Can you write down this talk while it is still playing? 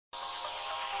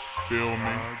feel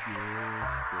me?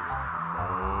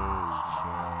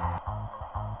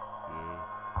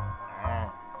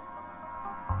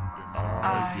 I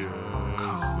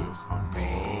guess that's the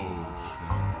motion.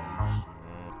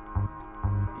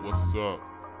 What's up?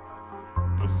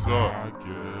 What's up? I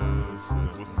guess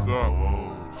that's what's up?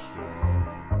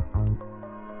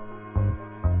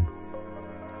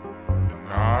 And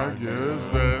I guess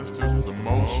that's just the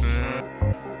motion.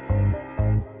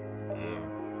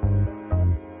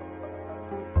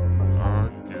 I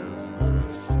guess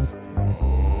that's just the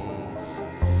motion.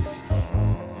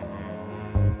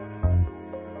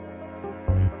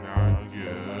 And I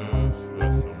guess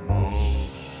that's the motion.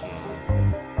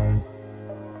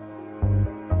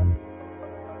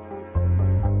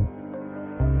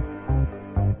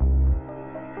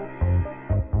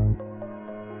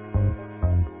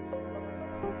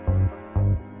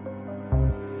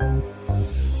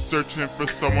 Searching for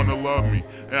someone to love me,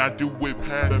 and I do with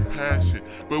passion.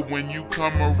 But when you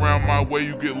come around my way,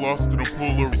 you get lost in a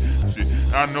pool of shit.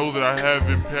 I know that I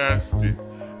haven't passed it.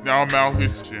 Now I'm out here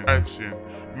scratching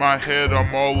my head.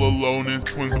 I'm all alone in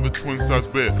twin size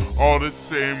bed. All the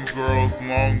same girls,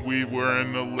 long weave,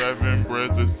 wearing 11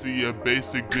 breads. I see a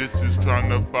basic bitches trying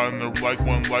to find the right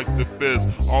one like the fizz.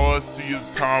 All I see is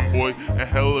tomboy and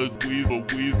hella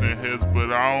weaving heads,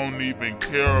 but I don't even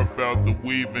care about the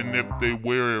weaving if they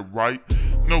wear it right.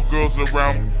 No girls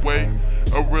around way,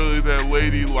 or really that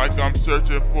lady, like I'm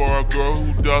searching for a girl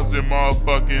who doesn't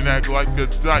motherfucking act like a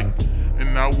dyke.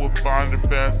 And I will find it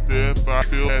faster if I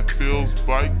feel that feels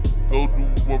bike. Go do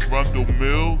a Rundle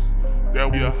Mills, that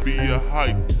will be a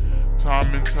hike.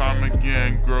 Time and time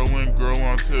again, girl and girl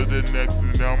on to the next.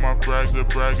 And now my frags are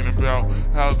bragging about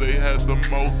how they had the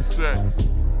most sex.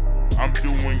 I'm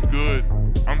doing good,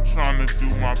 I'm trying to do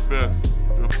my best.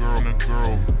 The girl and the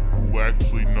girl who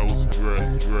actually knows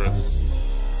dress.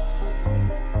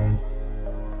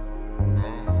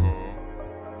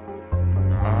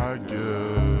 I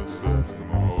guess that's the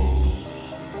motion.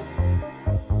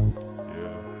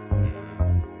 Yeah.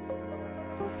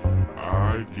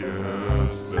 I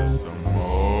guess that's the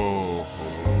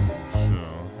motion. Yeah.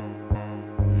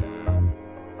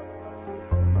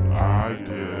 I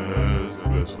guess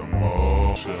that's the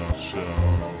motion.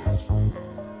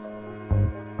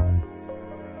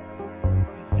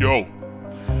 Yo,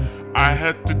 I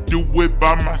had to do it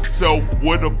by myself.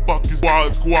 What the fuck is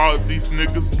squad? These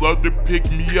niggas love to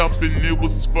pick me up, and it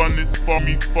was fun as for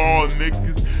me fall.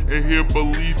 Niggas in here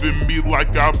believe in me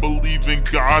like I believe in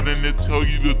God, and to tell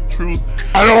you the truth,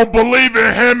 I don't believe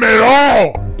in him at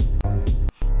all.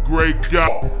 Great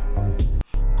God,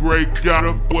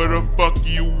 where the fuck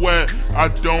you at? I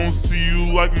don't see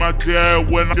you like my dad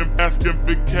when I'm asking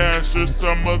for cash or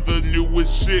some other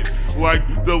newest shit like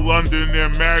the London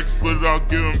and Max, but I'll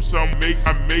give him some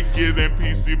I make it, and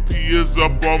PCP is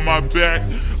up on my back.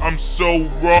 I'm so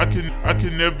raw, I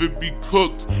can never be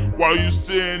cooked while you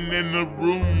sitting in the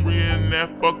room reading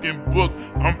that fucking book.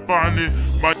 I'm finding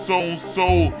my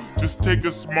soul. Just take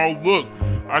a small look.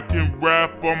 I can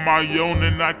rap on my own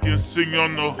and I can sing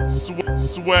on the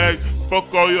swag.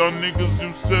 Fuck all y'all niggas,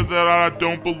 you said that I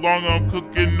don't belong. I'm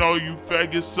cooking all you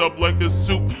faggots up like a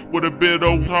soup with a bit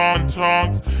of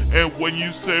tongs. And when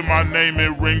you say my name,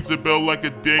 it rings a bell like a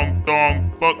ding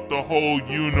dong. Fuck the whole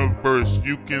universe,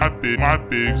 you can my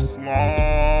big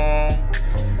slong.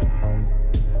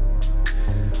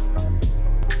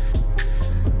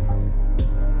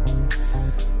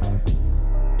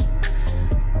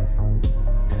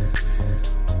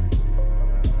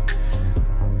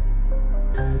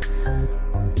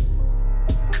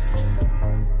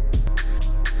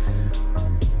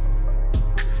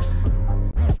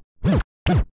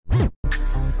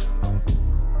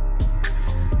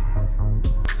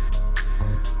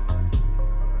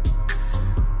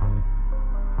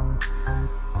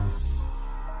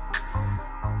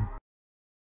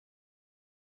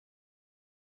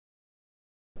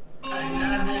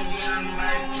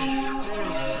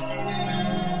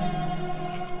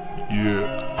 Yeah.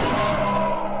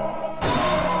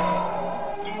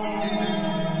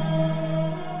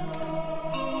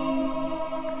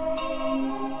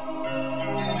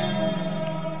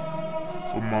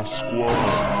 For my squad,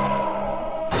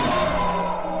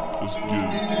 let's get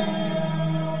it.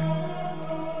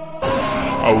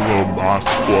 I love my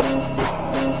squad.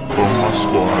 For my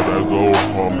squad, I go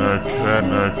home.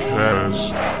 That cash,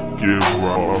 give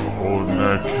Rob, hold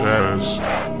that cash.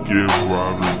 Give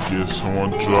Robert, get someone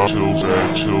drop.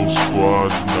 Chill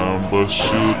squad, number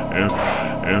shoot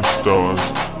and stars.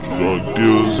 Drug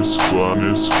dealers,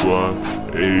 this squad,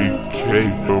 AK,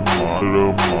 the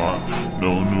mod.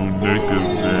 No new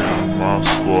niggas in my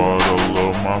squad, I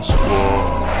love my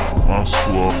squad. my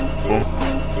squad.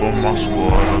 For my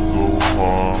squad, I go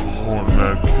hard on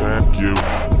that cat. Give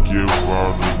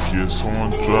out to get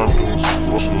someone dropped on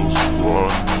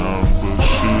squad. Number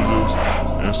shooters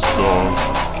and stars.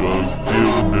 Drug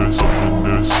dealers in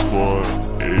this squad.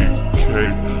 AK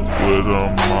with a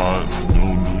mod.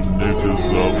 New niggas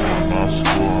up in my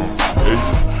squad.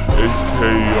 AK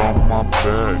on my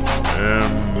back.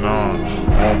 M9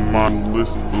 on my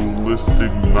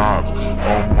ballistic knobs.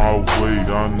 On my way,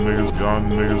 y'all niggas can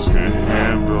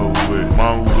handle it.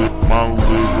 My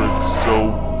lyrics so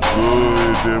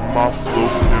good and my flow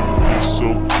can be so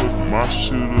quick. My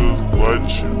shooters light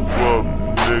you up,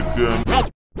 nigga.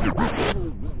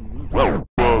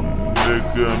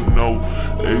 Nigga, no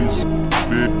ace,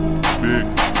 big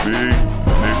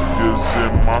niggas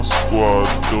in my squad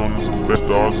doing some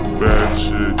bad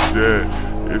shit. That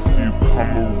if you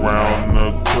come around the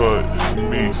cut,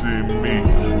 see me,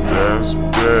 that's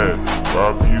bad.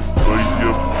 Rob you for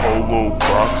your polo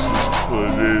boxes,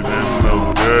 put it in the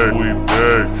bag. We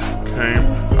bag came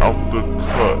out the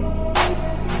cut.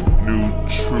 New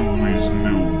Truies,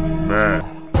 new man.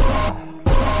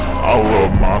 I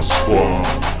love my squad.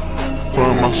 For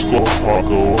my squad,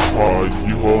 go hard.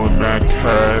 You holdin' that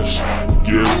cash?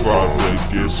 Give out that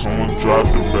get someone drop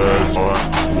the badge.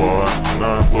 Why?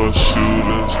 None but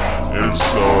shooters and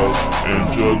stars and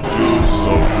drug dealers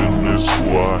up in this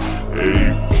squad.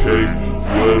 AK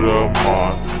with a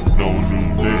mod. No new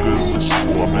niggas in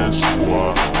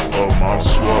squad. Of my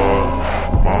squad.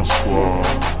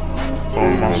 For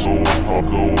my squad,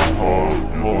 go hard.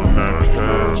 You holdin' that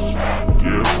cash?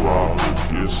 Give out to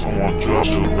get someone drop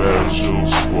the badge. Your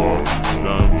squad.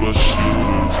 None but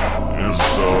shooters and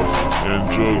stars and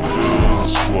drug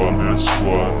dealers squad.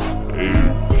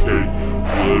 AK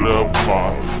with a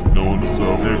mod. No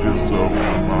niggas up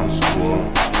in my squad.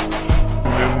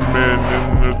 Man in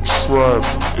the trap.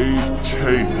 AK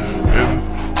and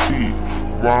T.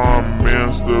 Rhyme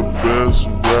man's the best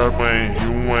rapper.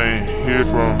 You ain't hear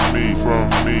from me.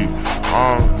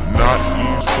 I'm not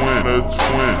even a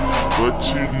twin, but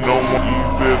you know I'm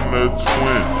even a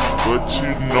twin. But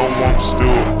you know I'm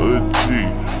still a G.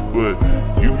 But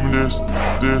even if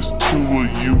there's two of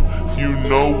you, you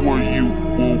know where you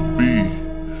will be.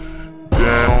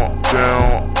 Down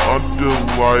under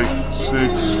like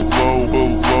 6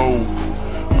 below.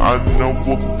 I know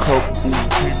a couple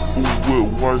people with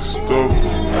white stuff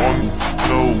on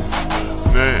no.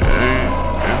 They ain't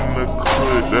in the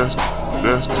clip. That's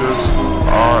just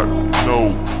I know.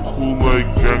 Koolaid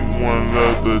gang, one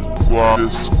of the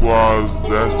squads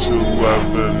that you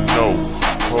ever know.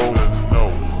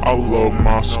 I love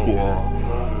my squad.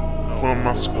 For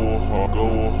my squad,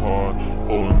 go hard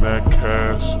on that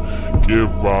cash.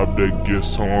 Give Rob that get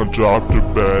someone drop the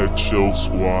bag. Your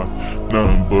squad,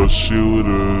 nothing but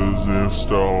shooters and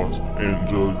stars and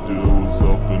drug dealers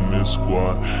up in this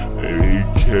squad.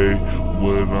 AK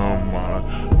with a mod.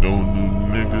 No new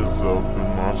niggas up in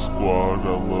my squad. I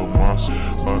love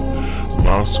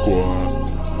my squad.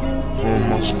 For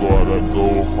my squad, I go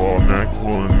hard. Neck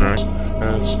on neck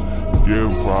cash.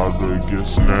 Give Rob that get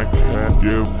snack cat.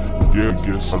 Get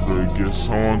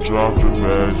someone drop the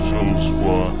bag. Your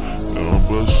squad. Nothing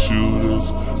but shooters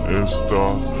and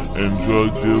stars and drug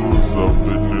dealers up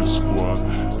in this squad.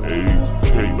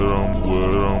 AK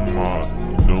with a mod.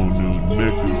 No new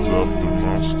niggas up in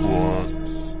my squad.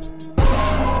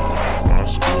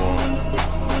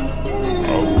 I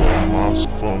love my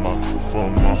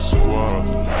squad.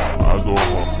 I go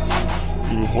hard.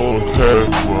 You hold cash,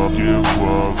 give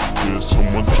up. Get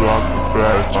someone drop the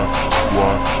badge.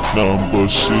 Squad. Nothing but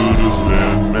shooters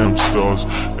and them stars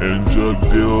and drug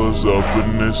dealers up in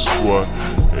this squad.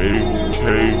 AK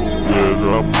with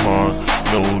a mod.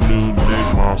 No new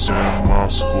niggas in my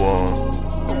squad.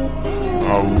 I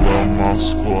love my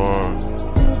squad.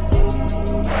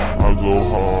 I go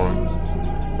hard.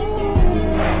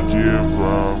 Give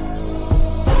up.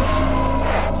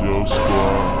 Your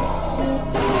squad.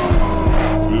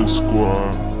 This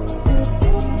squad.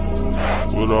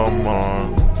 With our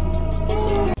mind.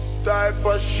 Type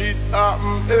of shit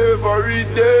happen every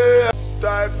day.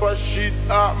 Type of shit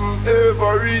happen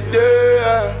every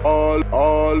day.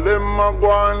 All them a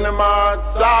go on them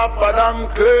hearts sharper than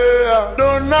clear.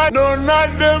 None of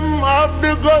them have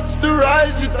the guts to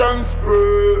rise it and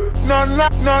spray. None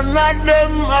of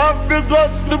them have the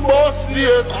guts to bust the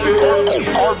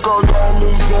escape. I got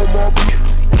diamonds on my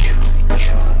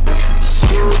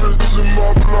servants in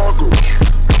my blogger.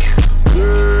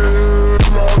 Yeah,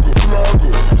 blogger.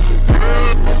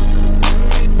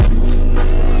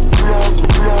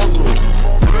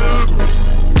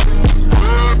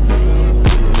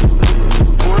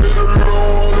 Put it on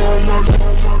my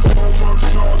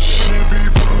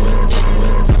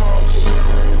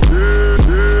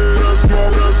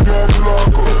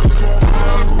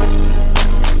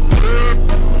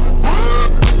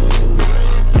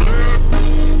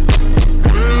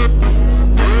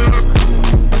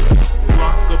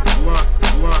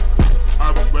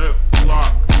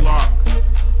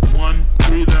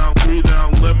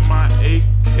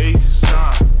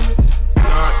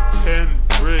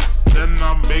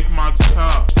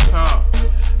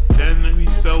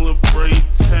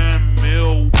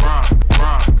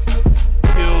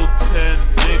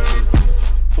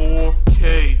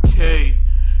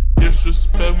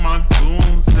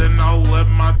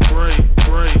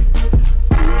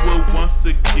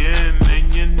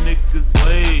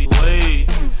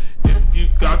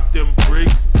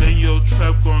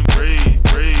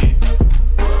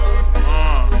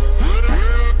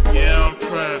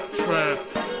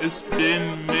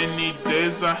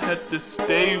had to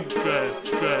stay back.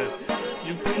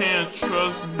 You can't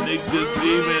trust niggas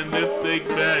even if they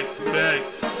back.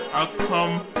 I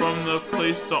come from the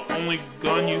place the only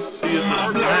gun you see is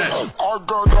a Mac. I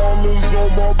got dollars on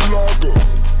my blogger.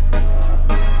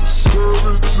 Serve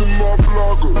it to my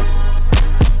blogger.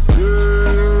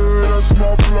 Yeah, that's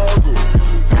my blogger.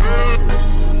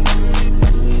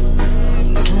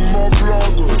 To my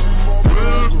blogger.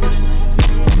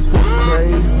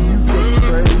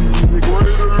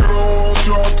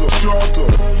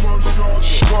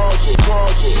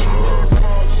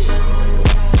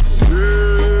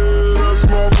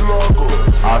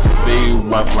 I stay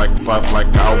like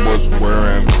I was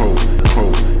wearing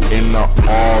coat in the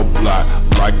all black,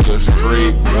 like a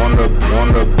straight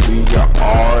wanna be an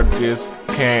artist.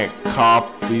 Can't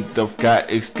copy the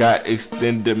got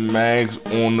extended mags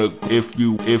on the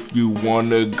if you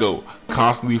wanna go.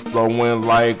 Constantly flowing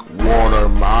like water,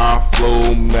 my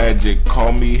flow magic.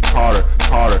 Call me harder.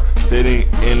 Sitting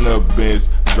in the bench,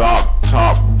 drop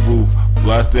top roof.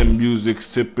 Blasting music,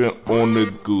 sipping on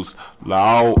the goose.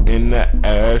 Loud in the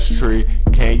ashtray,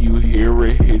 can you hear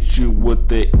it? Hit you with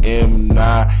the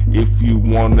M9. If you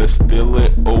wanna steal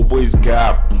it, always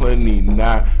got plenty.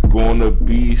 Not gonna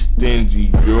be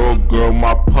stingy. Your girl,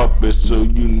 my puppet, so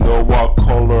you know I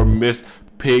call her Miss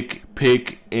Pick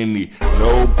any.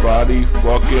 Nobody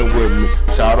fucking with me.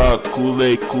 Shout out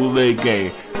Koolaid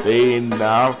gang. They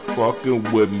not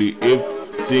fucking with me. If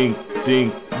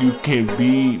think you can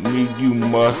beat me, you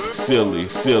must silly.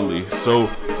 So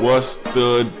what's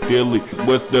the dealie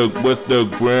with the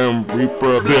Grim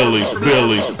Reaper Billy?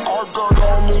 I got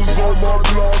dollars on my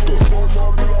blogger.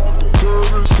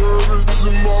 Serve it to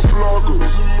my blogger.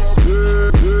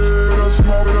 Yeah,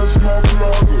 that's my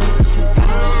blogger.